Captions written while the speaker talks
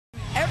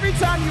every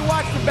time you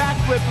watch the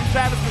backflip from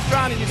Travis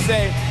Pastrana, you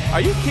say,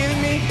 are you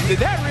kidding me? Did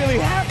that really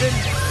happen?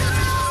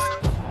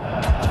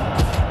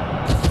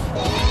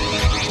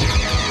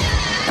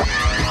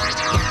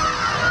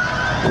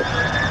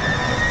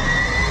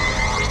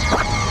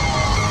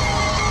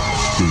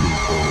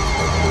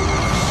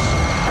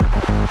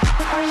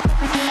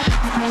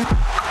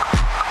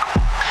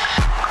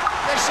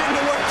 That shouldn't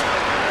have worked.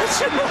 That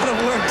should not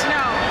have worked.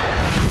 No.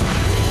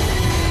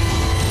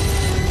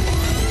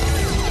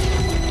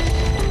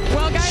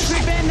 Well, guys,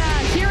 we've been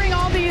hearing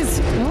all these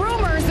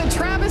rumors that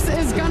Travis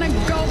is going to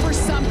go for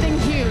something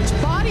huge.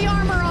 Body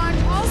armor on,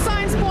 all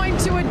signs point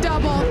to a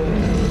double.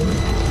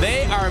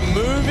 They are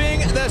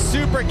moving the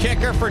super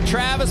kicker for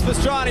Travis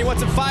Pastrana. He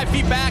wants him 5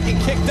 feet back and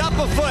kicked up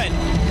a foot.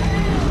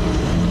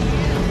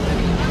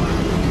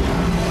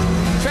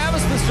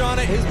 Travis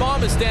Pastrana, his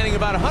mom is standing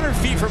about 100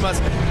 feet from us,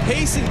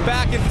 pacing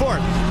back and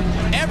forth.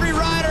 Every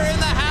rider in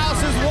the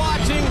house is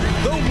watching.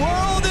 The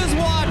world is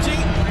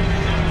watching.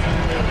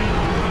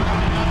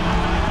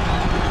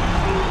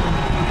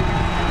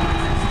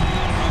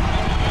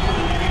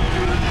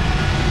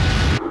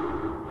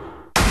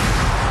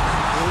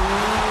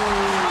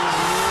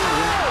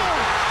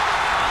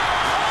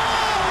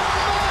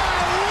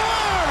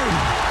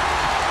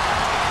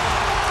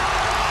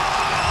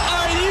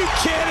 Are you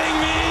kidding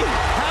me?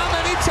 How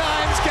many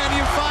times can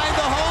you find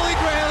the Holy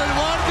Grail in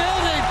one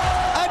building?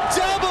 A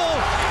double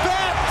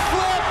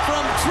backflip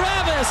from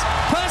Travis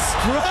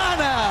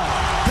Pastrana.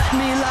 Let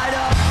me light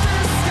up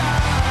the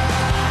sky.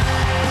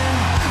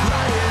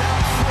 Light it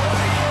up for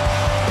you.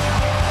 Let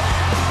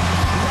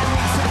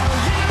me tell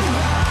you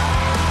why.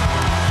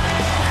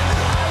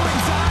 I would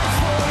die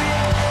for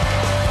you.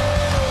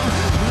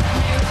 Let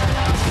me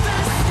light up the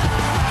sky.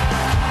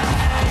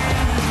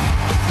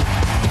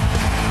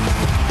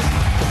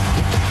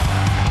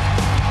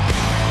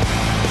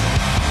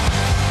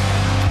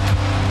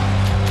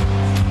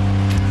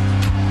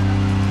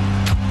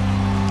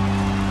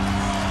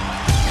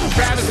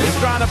 Travis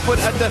Pastrana put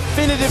a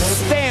definitive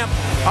stamp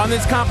on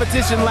this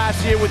competition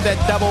last year with that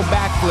double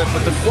backflip,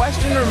 but the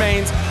question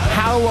remains,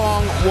 how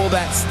long will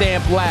that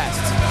stamp last?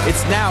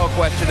 It's now a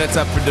question that's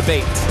up for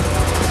debate.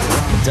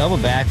 Double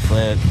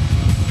backflip,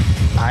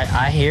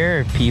 I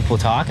hear people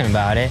talking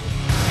about it.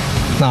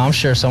 No, I'm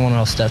sure someone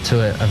will step to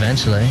it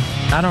eventually.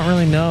 I don't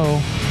really know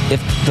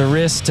if the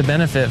risk to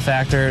benefit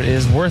factor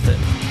is worth it.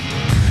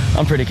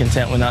 I'm pretty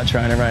content with not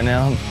trying it right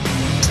now.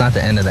 It's not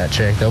the end of that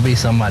trick. There'll be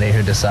somebody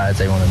who decides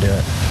they want to do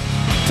it.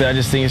 So I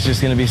just think it's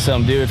just going to be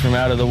some dude from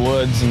out of the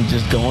woods and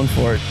just going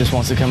for it. Just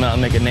wants to come out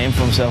and make a name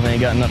for himself and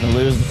ain't got nothing to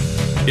lose.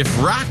 If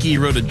Rocky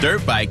rode a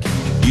dirt bike,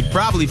 you'd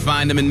probably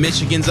find him in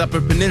Michigan's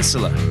Upper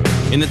Peninsula,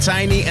 in the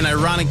tiny and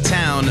ironic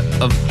town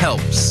of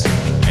Helps.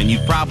 And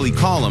you'd probably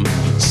call him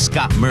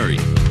Scott Murray.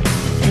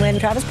 When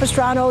Travis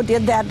Pastrana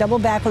did that double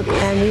backflip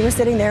and we were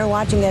sitting there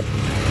watching it,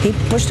 he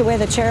pushed away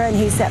the chair and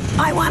he said,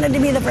 I wanted to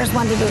be the first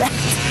one to do that.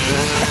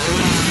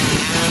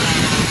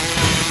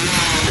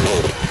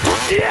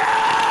 Yeah!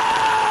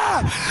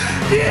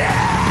 Yeah!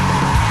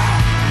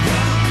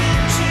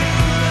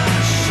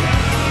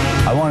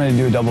 I wanted to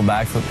do a double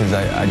backflip because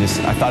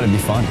I thought it'd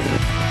be fun.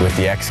 With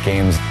the X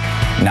Games,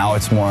 now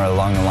it's more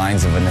along the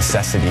lines of a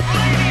necessity.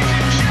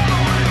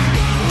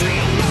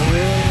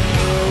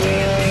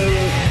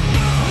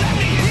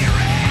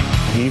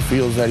 He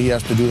feels that he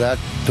has to do that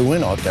to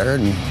win out there,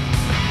 and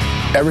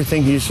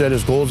everything he set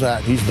his goals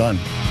at, he's done.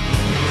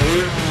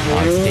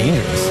 It's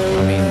dangerous.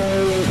 I mean,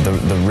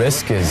 the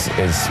risk is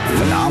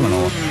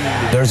phenomenal.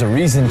 There's a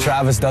reason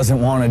Travis doesn't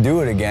want to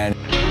do it again.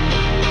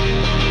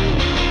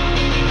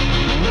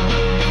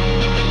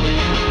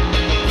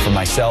 For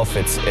myself,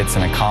 it's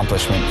an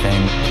accomplishment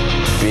thing.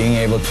 Being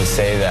able to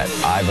say that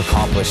I've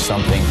accomplished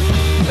something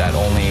that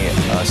only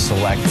a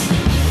select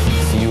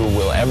few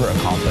will ever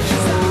accomplish.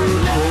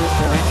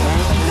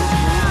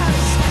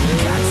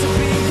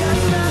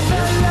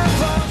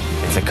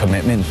 It's a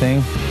commitment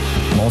thing.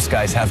 Most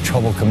guys have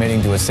trouble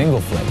committing to a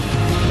single flip.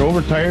 You're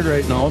overtired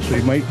right now, so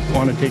you might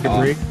want to take a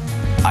break.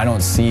 I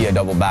don't see a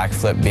double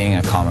backflip being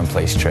a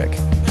commonplace trick.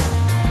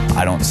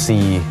 I don't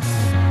see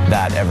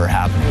that ever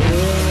happening.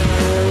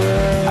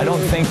 I don't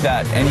think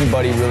that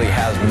anybody really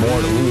has more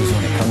to lose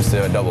when it comes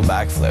to a double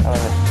backflip.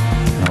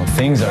 You know,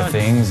 things are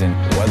things, and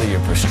whether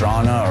you're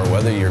Pastrana or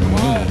whether you're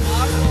me,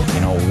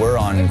 you know, we're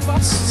on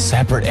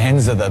separate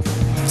ends of the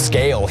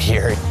scale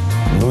here.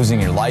 Losing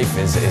your life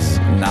is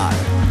not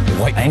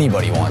what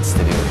anybody wants to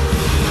do.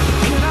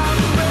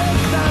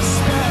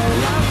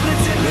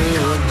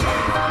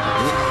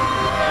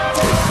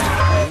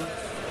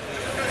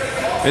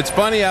 It's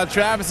funny how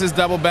Travis's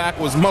double back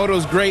was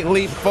Moto's great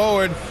leap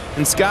forward,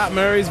 and Scott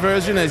Murray's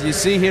version, as you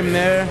see him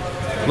there,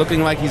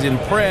 looking like he's in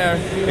prayer,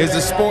 is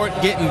the sport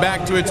getting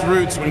back to its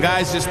roots when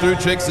guys just threw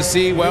tricks to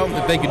see, well,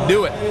 if they could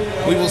do it.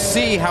 We will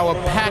see how a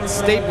packed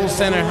Staples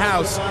Center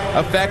house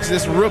affects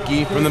this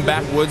rookie from the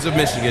backwoods of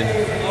Michigan.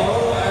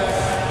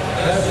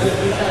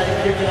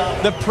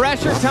 The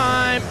pressure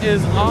time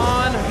is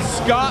on.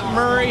 Scott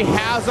Murray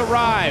has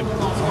arrived.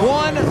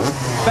 One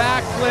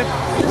backflip,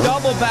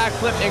 double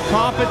backflip in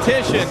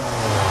competition.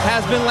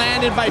 has been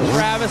landed by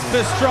Travis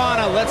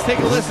Pastrana. Let's take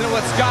a listen to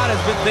what Scott has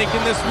been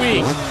thinking this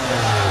week.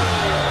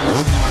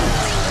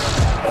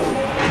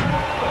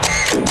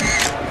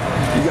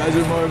 You guys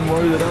are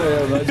more than I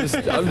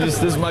am.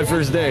 This is my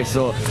first day,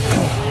 so.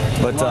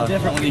 But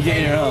different when you get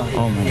here, huh?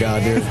 Oh my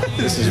God, dude,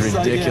 this is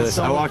ridiculous.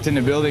 I walked in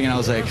the building and I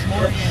was like,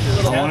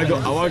 I want to go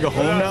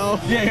home now.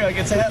 Yeah, like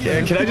it's happening.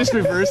 Yeah, can I just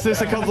reverse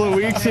this a couple of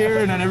weeks here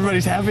and then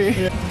everybody's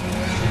happy?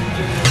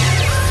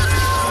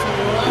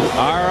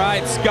 All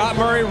right, Scott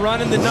Murray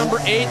running the number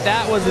 8.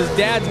 That was his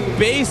dad's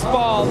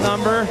baseball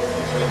number.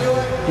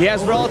 He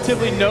has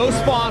relatively no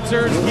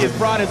sponsors. He has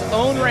brought his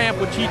own ramp,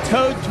 which he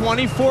towed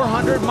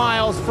 2,400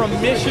 miles from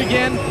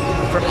Michigan,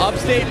 from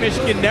upstate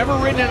Michigan. Never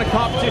ridden in a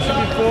competition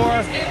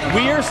before.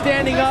 We are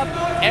standing up.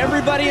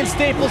 Everybody in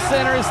Staples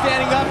Center is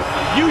standing up.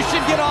 You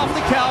should get off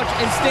the couch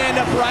and stand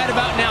up right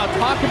about now.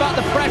 Talk about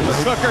the pressure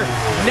cooker.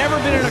 Never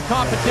been in a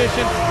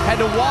competition. Had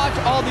to watch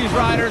all these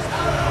riders.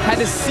 Had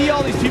to see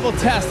all these people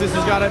test. This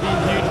has got to be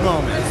a huge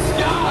moment.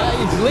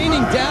 He's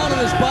leaning down on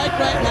his bike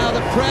right now.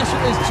 The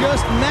pressure is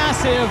just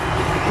massive.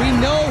 We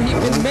know he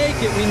can make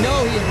it. We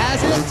know he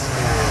has it.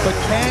 But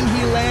can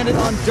he land it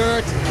on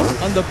dirt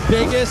on the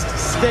biggest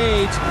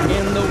stage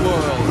in the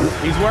world?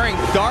 He's wearing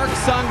dark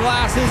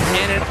sunglasses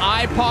and an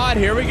iPod.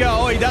 Here we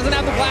go. He doesn't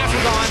have the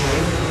glasses on.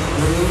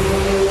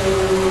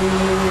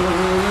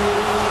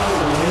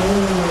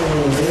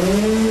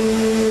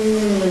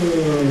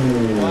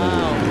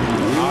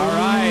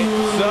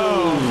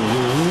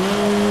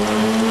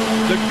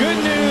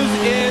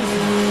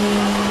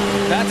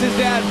 His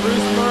dad,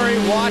 Bruce Murray,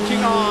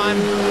 watching on.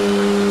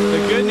 The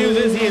good news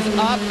is he is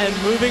up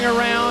and moving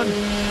around.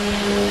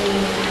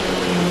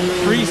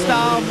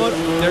 Freestyle,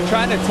 they're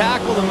trying to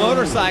tackle the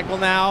motorcycle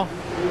now.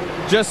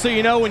 Just so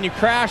you know, when you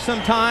crash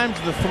sometimes,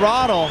 the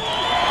throttle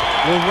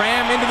will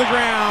ram into the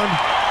ground.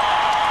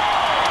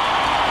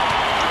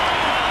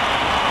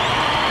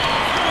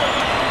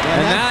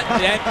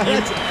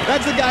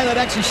 That's the guy that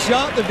actually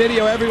shot the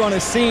video everyone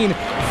has seen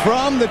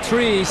from the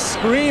tree,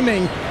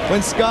 screaming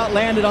when Scott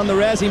landed on the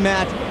resi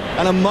mat,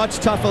 and a much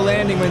tougher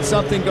landing when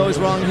something goes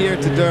wrong here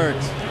to dirt.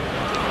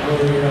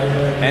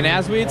 And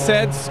as we had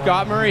said,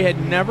 Scott Murray had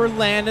never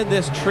landed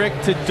this trick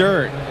to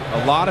dirt.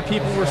 A lot of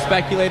people were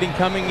speculating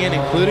coming in,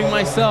 including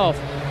myself,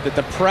 that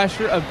the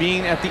pressure of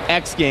being at the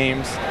X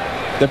Games,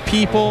 the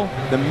people,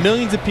 the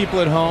millions of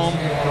people at home,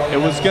 it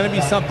was going to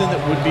be something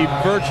that would be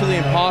virtually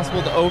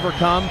impossible to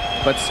overcome.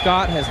 But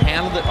Scott has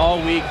handled it all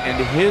week, and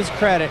to his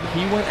credit,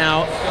 he went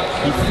out,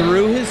 he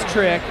threw his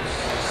trick.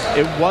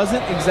 It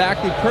wasn't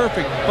exactly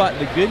perfect, but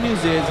the good news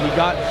is he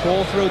got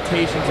both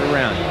rotations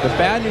around. The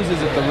bad news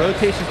is if the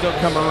rotations don't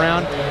come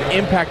around,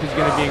 the impact is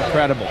going to be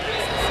incredible.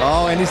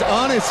 Oh, and he's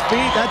on his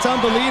feet. That's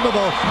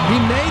unbelievable. He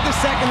made the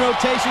second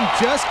rotation,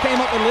 just came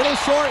up a little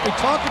short. We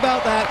talked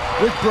about that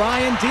with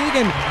Brian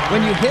Deegan.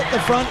 When you hit the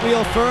front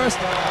wheel first,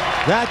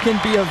 that can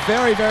be a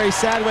very, very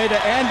sad way to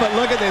end. But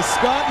look at this.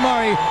 Scott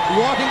Murray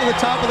walking to the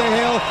top of the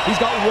hill. He's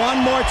got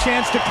one more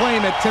chance to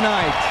claim it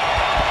tonight.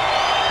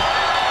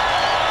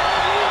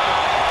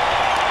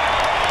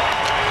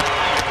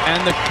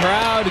 And the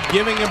crowd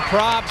giving him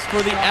props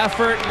for the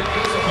effort.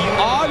 He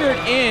augured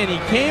in. He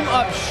came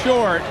up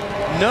short,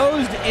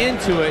 nosed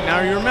into it.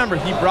 Now you remember,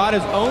 he brought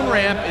his own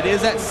ramp. It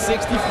is at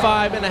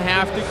 65.5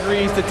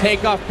 degrees to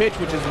takeoff pitch,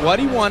 which is what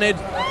he wanted.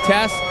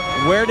 Tess,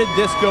 where did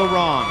this go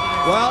wrong?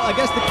 Well, I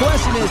guess the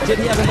question is, did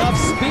he have enough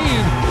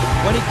speed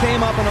when he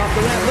came up and off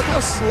the ramp? Look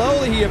how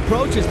slowly he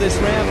approaches this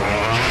ramp.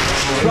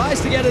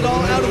 Tries to get it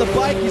all out of the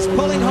bike. He's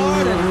pulling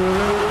hard and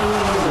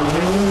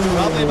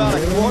probably about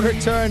a quarter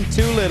turn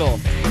too little.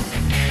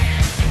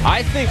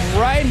 I think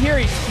right here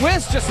he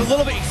twists just a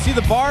little bit. You see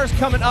the bars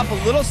coming up a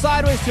little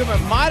sideways to him.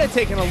 It might have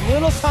taken a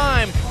little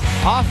time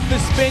off of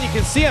his spin. You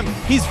can see him.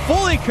 He's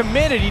fully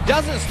committed. He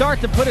doesn't start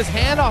to put his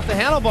hand off the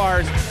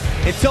handlebars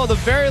until the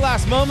very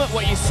last moment.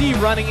 What you see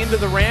running into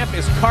the ramp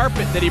is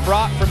carpet that he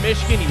brought from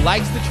Michigan. He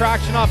likes the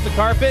traction off the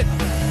carpet.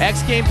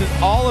 X Games is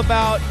all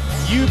about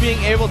you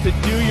being able to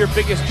do your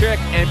biggest trick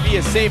and be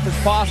as safe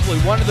as possible.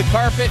 He wanted the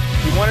carpet.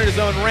 He wanted his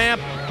own ramp.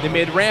 They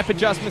made ramp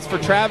adjustments for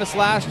Travis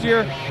last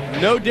year.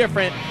 No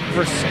different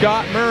for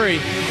Scott Murray.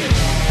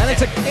 And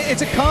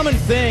it's a common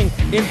thing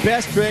in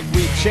Best Trick.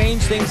 We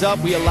change things up.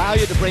 We allow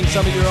you to bring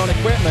some of your own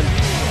equipment.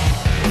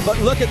 But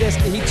look at this.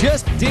 He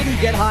just didn't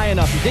get high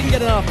enough. He didn't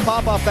get enough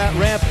pop off that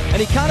ramp. And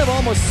he kind of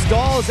almost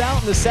stalls out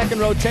in the second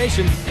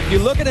rotation. You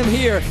look at him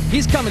here.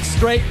 He's coming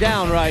straight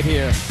down right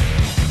here.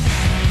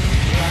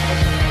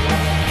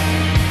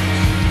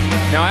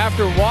 Now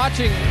after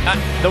watching,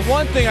 the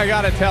one thing I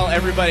gotta tell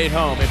everybody at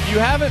home, if you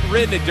haven't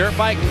ridden a dirt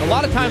bike, a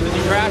lot of times when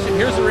you crash it,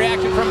 here's the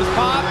reaction from his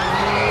pop.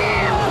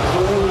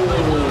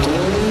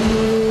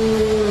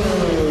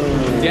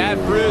 Dad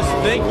Bruce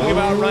thinking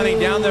about running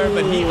down there,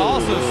 but he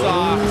also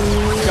saw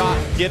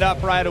Scott get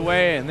up right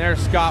away, and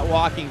there's Scott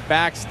walking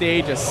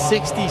backstage, a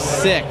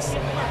 66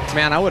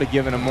 Man, I would have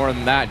given him more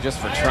than that just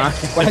for trying.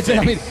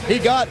 I mean, he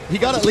got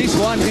at least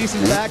one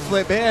decent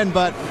backflip in,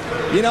 but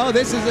you know,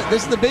 this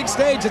is the big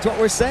stage. That's what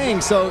we're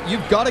saying. So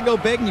you've got to go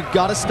big and you've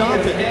got to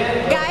stomp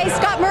it. Guys,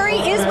 Scott Murray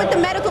is with the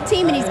medical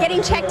team and he's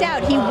getting checked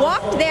out. He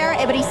walked there,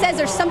 but he says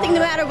there's something the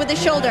matter with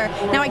his shoulder.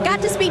 Now, I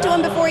got to speak to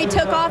him before he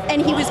took off,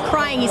 and he was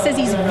crying. He says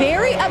he's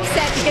very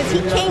upset because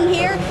he came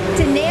here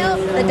to nail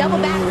the double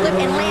backflip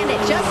and land it,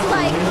 just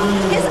like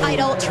his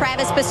idol,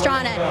 Travis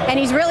Pastrana. And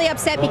he's really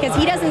upset because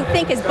he doesn't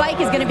think his bike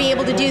is going to be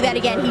able to do that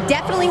again. He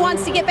definitely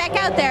wants to get back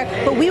out there,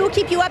 but we will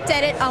keep you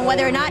updated on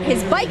whether or not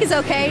his bike is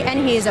okay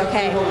and he is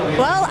okay.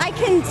 Well, I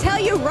can tell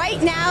you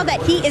right now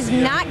that he is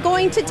not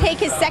going to take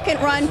his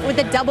second run with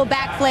a double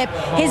backflip.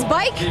 His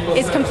bike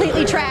is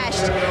completely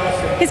trashed.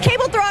 His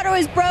cable throttle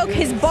is broke,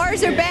 his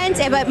bars are bent,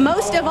 but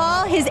most of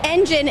all, his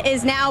engine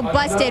is now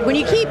busted. When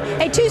you keep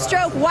a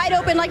two-stroke wide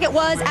open like it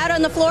was out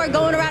on the floor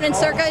going around in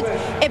circuits,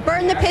 it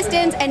burned the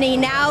pistons and he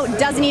now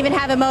doesn't even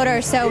have a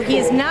motor. So he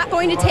is not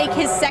going to take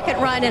his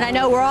second run, and I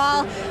know we're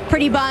all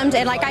pretty bummed.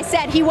 And like I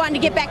said, he wanted to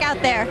get back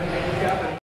out there.